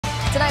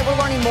Tonight,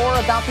 we're learning more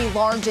about the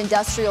large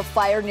industrial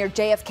fire near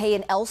JFK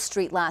and L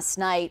Street last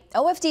night.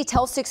 OFD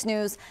tells 6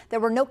 News there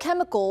were no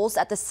chemicals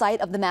at the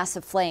site of the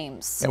massive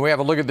flames. And we have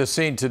a look at the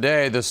scene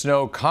today, the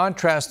snow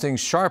contrasting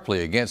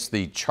sharply against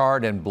the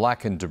charred and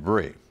blackened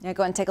debris. Yeah,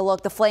 go ahead and take a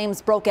look. The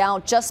flames broke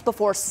out just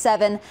before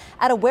 7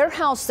 at a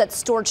warehouse that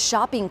stored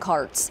shopping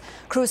carts.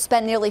 Crews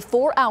spent nearly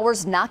 4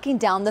 hours knocking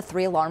down the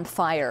 3-alarm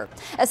fire.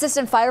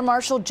 Assistant Fire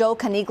Marshal Joe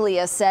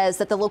Caniglia says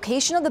that the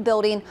location of the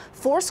building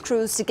forced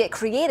crews to get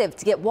creative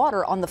to get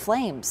water on the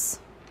flames.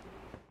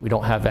 We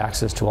don't have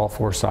access to all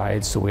 4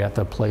 sides, so we have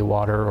to play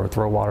water or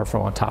throw water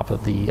from on top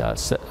of the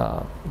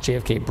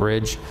JFK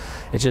bridge.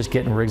 It's just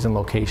getting rigs in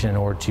location in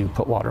order to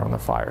put water on the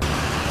fire.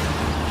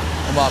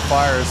 Omaha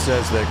Fire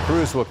says that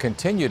crews will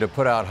continue to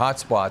put out hot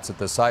spots at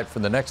the site for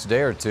the next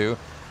day or two.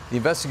 The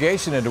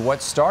investigation into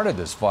what started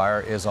this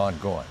fire is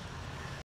ongoing.